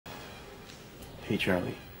Hey,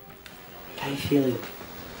 Charlie. How you feeling?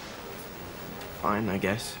 Fine, I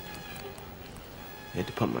guess. I had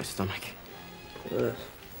to pump my stomach.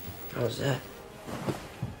 How's that?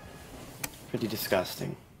 Pretty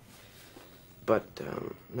disgusting. But,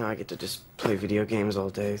 now I get to just play video games all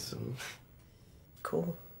day, so...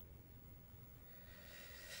 Cool.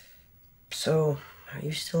 So, are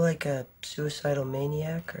you still like a suicidal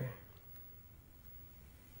maniac, or...?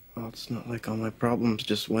 Well, it's not like all my problems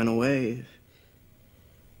just went away.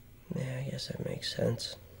 Yeah, I guess that makes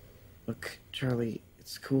sense. Look, Charlie,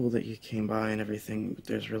 it's cool that you came by and everything, but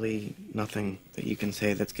there's really nothing that you can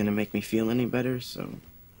say that's gonna make me feel any better, so...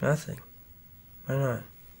 Nothing? Why not?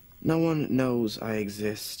 No one knows I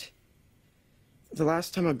exist. The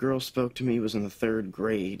last time a girl spoke to me was in the 3rd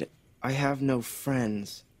grade. I have no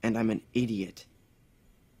friends, and I'm an idiot.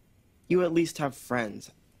 You at least have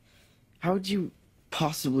friends. How would you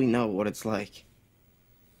possibly know what it's like?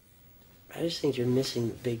 I just think you're missing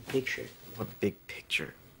the big picture. What big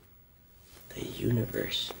picture? The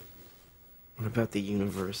universe. What about the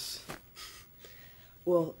universe?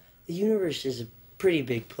 Well, the universe is a pretty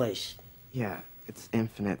big place. Yeah, it's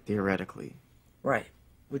infinite, theoretically. Right.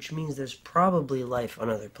 Which means there's probably life on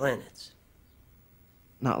other planets.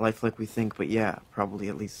 Not life like we think, but yeah, probably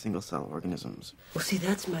at least single-cell organisms. Well, see,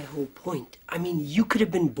 that's my whole point. I mean, you could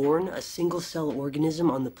have been born a single-cell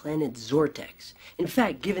organism on the planet Zortex. In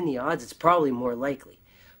fact, given the odds, it's probably more likely.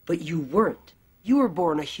 But you weren't. You were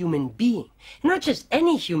born a human being. And not just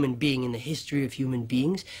any human being in the history of human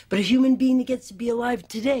beings, but a human being that gets to be alive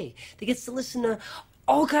today, that gets to listen to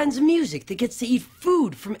all kinds of music, that gets to eat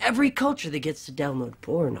food from every culture, that gets to download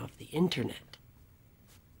porn off the internet.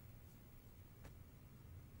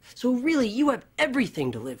 So really, you have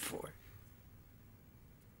everything to live for.